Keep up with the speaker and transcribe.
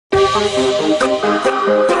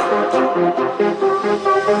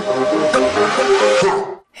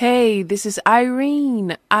Hey, this is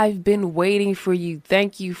Irene. I've been waiting for you.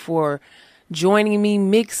 Thank you for joining me,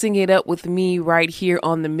 mixing it up with me right here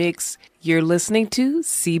on The Mix. You're listening to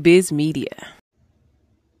CBiz Media.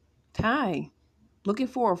 Hi, looking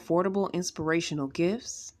for affordable inspirational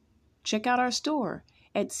gifts? Check out our store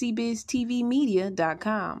at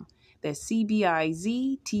cbiztvmedia.com. That's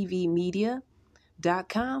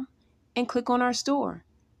cbiztvmedia.com and click on our store.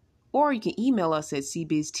 Or you can email us at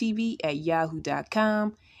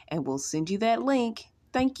cbiztv@yahoo.com and we'll send you that link.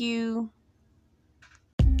 Thank you.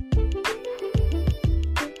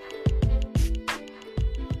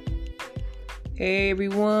 Hey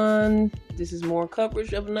everyone, this is more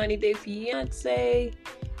coverage of 90 Day Fiance.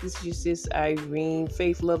 This is your sis Irene,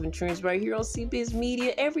 Faith, Love, and Trends right here on CBiz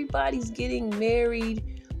Media. Everybody's getting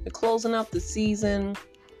married. They're closing out the season.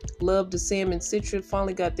 Love to Sam and Citra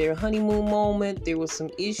finally got their honeymoon moment. There was some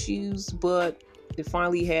issues, but it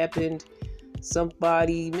finally happened.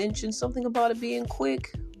 Somebody mentioned something about it being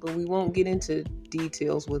quick, but we won't get into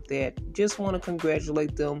details with that. Just want to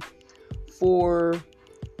congratulate them for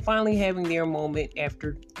finally having their moment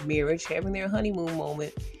after marriage, having their honeymoon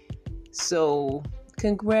moment. So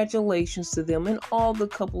congratulations to them and all the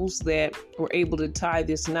couples that were able to tie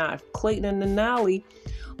this knot. Clayton and Anali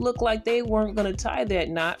looked like they weren't going to tie that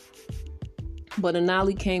knot, but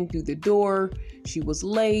Anali came through the door. She was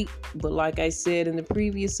late, but like I said in the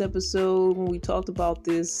previous episode when we talked about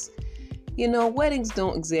this, weddings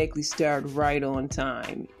don't exactly start right on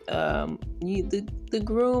time. The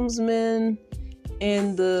groomsmen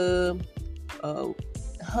and the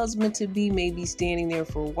husband-to-be may be standing there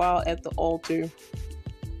for a while at the altar,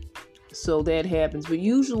 so that happens. But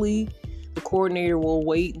usually the coordinator will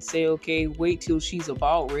wait and say, okay, wait till she's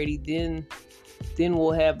about ready, then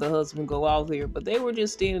we'll have the husband go out there. But they were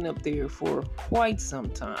just standing up there for quite some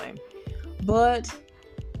time. But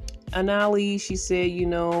Anali, she said,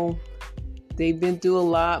 they've been through a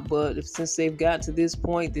lot, but since they've got to this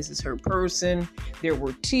point, this is her person. There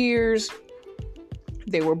were tears.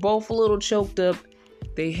 They were both a little choked up.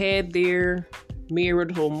 They had their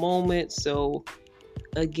marital moment. So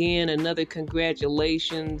again, another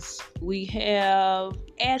congratulations. We have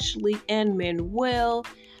Ashley and Manuel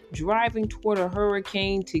driving toward a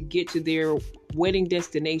hurricane to get to their wedding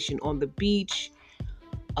destination on the beach.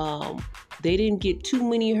 They didn't get too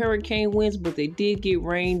many hurricane winds, but they did get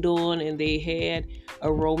rained on, and they had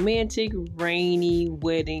a romantic, rainy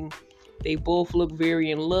wedding. They both look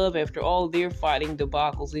very in love after all of their fighting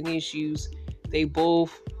debacles and issues. They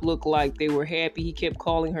both look like they were happy. He kept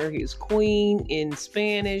calling her his queen in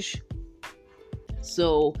Spanish.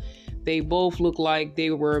 So they both look like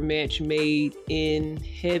they were a match made in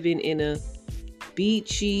heaven, in a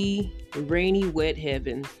beachy, rainy, wet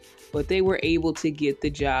heaven. But they were able to get the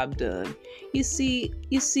job done. You see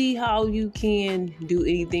how you can do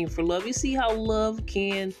anything for love. You see how love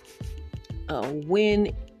can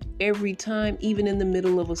win every time, even in the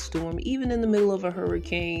middle of a storm, even in the middle of a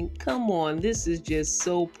hurricane. Come on, this is just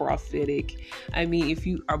so prophetic. I mean, if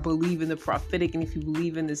you are believing the prophetic and if you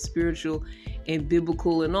believe in the spiritual and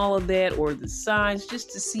biblical and all of that, or the signs,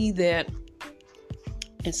 just to see that.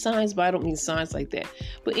 And signs, but I don't mean signs like that.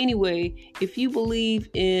 But anyway, if you believe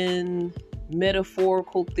in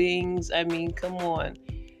metaphorical things, I mean, come on.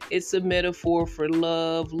 It's a metaphor for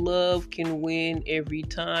love. Love can win every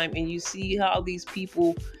time. And you see how these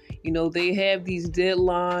people, they have these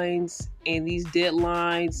deadlines, and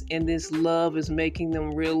this love is making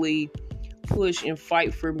them really push and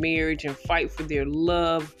fight for marriage and fight for their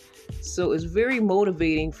love. So it's very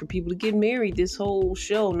motivating for people to get married. This whole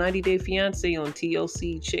show, 90 Day Fiance on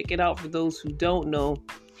TLC, check it out for those who don't know.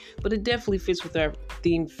 But it definitely fits with our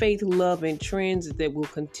theme, faith, love, and trends, that we'll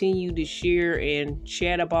continue to share and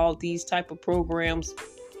chat about these type of programs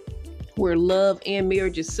where love and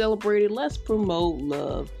marriage is celebrated. Let's promote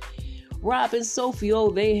love. Rob and Sophie,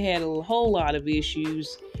 they had a whole lot of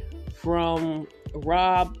issues, from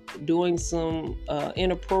Rob doing some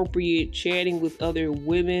inappropriate chatting with other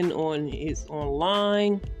women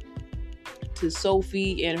online, to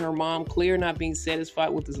Sophie and her mom Claire not being satisfied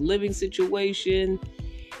with his living situation.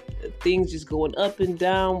 Things just going up and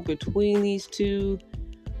down between these two.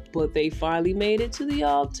 But they finally made it to the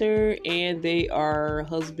altar, and they are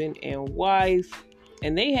husband and wife.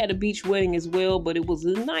 And they had a beach wedding as well, but it was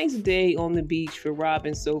a nice day on the beach for Rob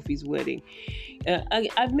and Sophie's wedding.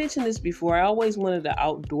 I've mentioned this before. I always wanted an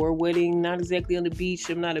outdoor wedding, not exactly on the beach.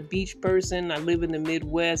 I'm not a beach person. I live in the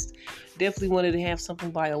Midwest. Definitely wanted to have something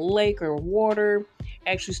by a lake or water.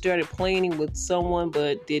 Actually started planning with someone,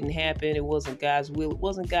 but didn't happen. It wasn't God's will. It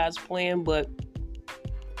wasn't God's plan, but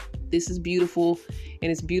This is beautiful, and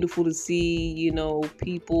it's beautiful to see,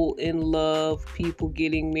 people in love, people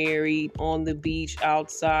getting married on the beach,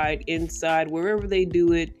 outside, inside, wherever they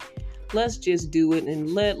do it. Let's just do it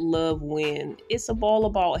and let love win. It's all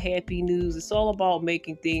about happy news. It's all about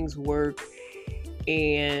making things work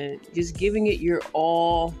and just giving it your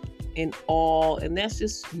all and all, and that's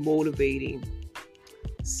just motivating.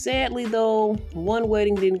 Sadly, though, one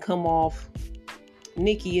wedding didn't come off.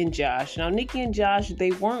 Nikki and Josh. Now, Nikki and Josh,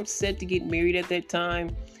 they weren't set to get married at that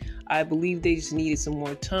time. I believe they just needed some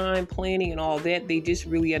more time planning and all that. They just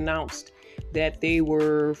really announced that they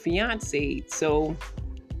were fiancé. So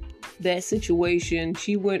that situation,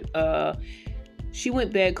 she went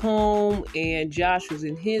back home and Josh was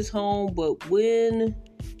in his home. But when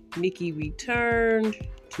Nikki returned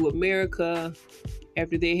to America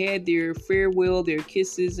after they had their farewell, their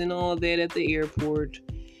kisses and all that at the airport,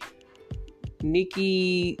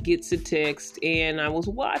 Nikki gets a text, and I was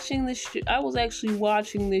watching this. I was actually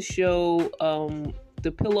watching this show,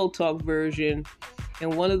 the Pillow Talk version,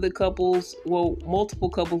 and one of the couples,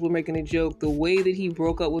 multiple couples were making a joke. The way that he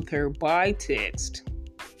broke up with her by text,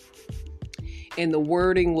 and the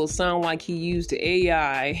wording will sound like he used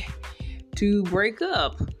AI to break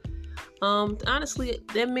up. Honestly,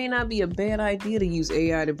 that may not be a bad idea to use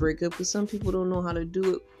AI to break up, because some people don't know how to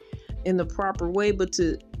do it in the proper way. But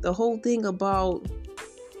the whole thing about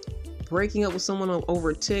breaking up with someone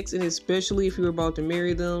over text, and especially if you're about to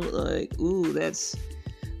marry them, like, ooh, that's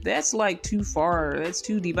like too far. That's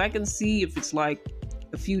too deep. I can see if it's like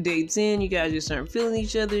a few dates in, you guys just aren't feeling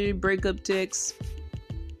each other, break up texts.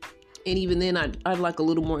 And even then, I'd like a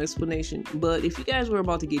little more explanation. But if you guys were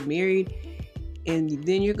about to get married, and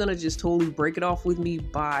then you're gonna just totally break it off with me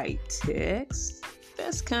by text,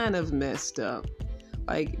 that's kind of messed up.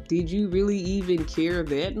 Like, did you really even care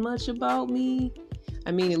that much about me?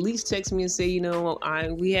 I mean, at least text me and say,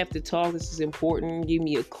 we have to talk. This is important. Give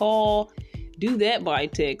me a call. Do that by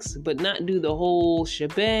text, but not do the whole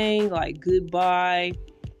shebang, like goodbye,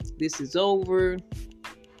 this is over.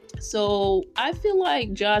 So I feel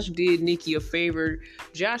like Josh did Nikki a favor.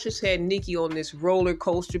 Josh has had Nikki on this roller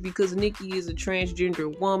coaster because Nikki is a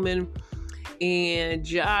transgender woman. And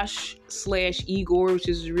Josh / Igor, which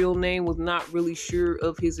is his real name, was not really sure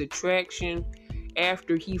of his attraction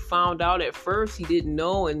after he found out. At first he didn't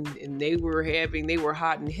know, and they were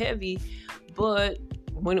hot and heavy. But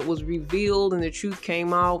when it was revealed and the truth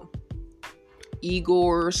came out,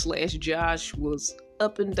 Igor / Josh was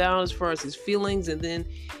up and down as far as his feelings. And then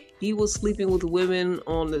he was sleeping with women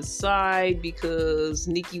on the side because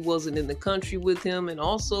Nikki wasn't in the country with him, and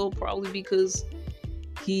also probably because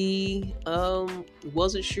he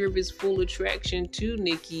wasn't sure of his full attraction to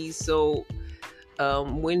Nikki. So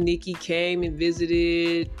when Nikki came and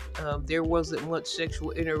visited, there wasn't much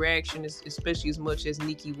sexual interaction, especially as much as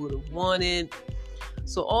Nikki would have wanted.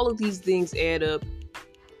 So all of these things add up.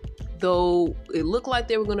 Though it looked like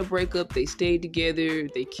they were going to break up, they stayed together.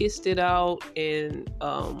 They kissed it out and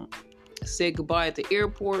said goodbye at the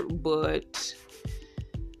airport. But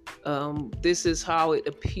this is how it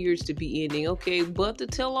appears to be ending. Okay, but the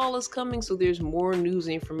tell-all is coming, so there's more news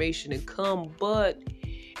and information to come. But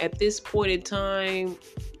at this point in time,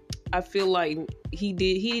 I feel like he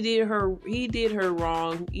did her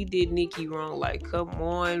wrong. He did Nikki wrong. Like, come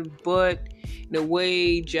on. But the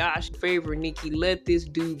way Josh favored Nikki, let this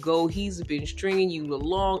dude go. He's been stringing you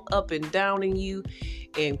along, up and down in you,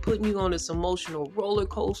 and putting you on this emotional roller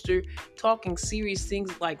coaster, talking serious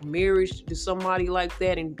things like marriage to somebody like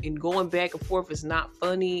that, and going back and forth. It's not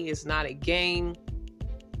funny. It's not a game.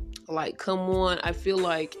 Like, come on. I feel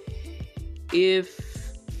like if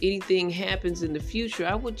anything happens in the future,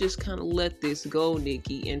 I would just kind of let this go,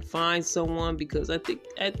 Nikki, and find someone, because I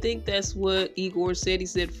think that's what Igor said. He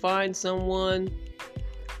said find someone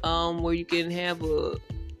where you can have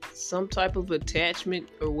some type of attachment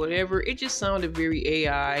or whatever. It just sounded very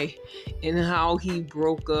AI in how he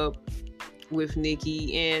broke up with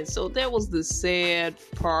Nikki, and so that was the sad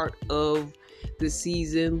part of the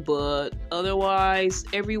season. But otherwise,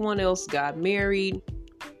 everyone else got married.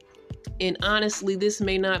 And honestly, this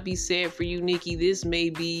may not be sad for you, Nikki. This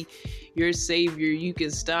may be your savior. You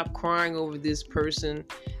can stop crying over this person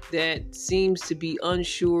that seems to be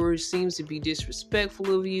unsure, seems to be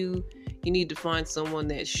disrespectful of you. You need to find someone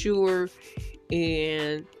that's sure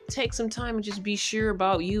and take some time and just be sure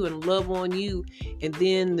about you and love on you. And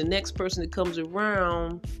then the next person that comes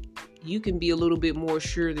around, you can be a little bit more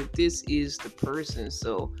sure that this is the person.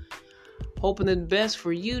 So hoping the best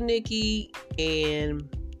for you, Nikki, and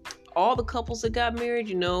all the couples that got married.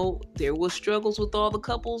 There was struggles with all the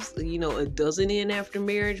couples. It doesn't end after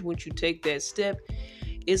marriage once you take that step.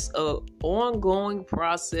 It's a ongoing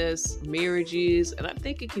process. Marriages, and I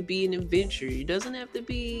think it could be an adventure. It doesn't have to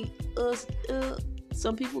be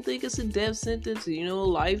some people think it's a death sentence.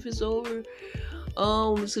 Life is over.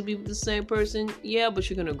 To be with the same person. Yeah, but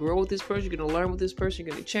you're gonna grow with this person. You're gonna learn with this person.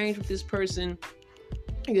 You're gonna change with this person.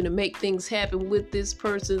 You're gonna make things happen with this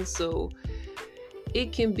person. So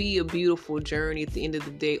it can be a beautiful journey at the end of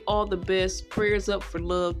the day. All the best. Prayers up for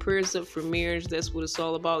love. Prayers up for marriage. That's what it's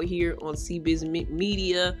all about here on CBiz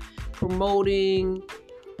Media, promoting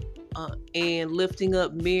and lifting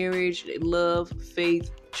up marriage, love,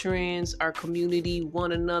 faith, trends, our community,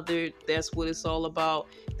 one another. That's what it's all about.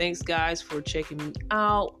 Thanks, guys, for checking me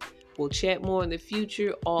out. We'll chat more in the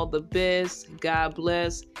future. All the best. God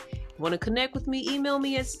bless. Want to connect with me? Email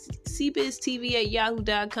me at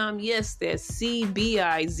cbiztv@yahoo.com. Yes, that's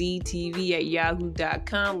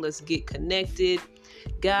cbiztv@yahoo.com. Let's get connected.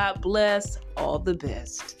 God bless. All the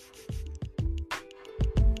best.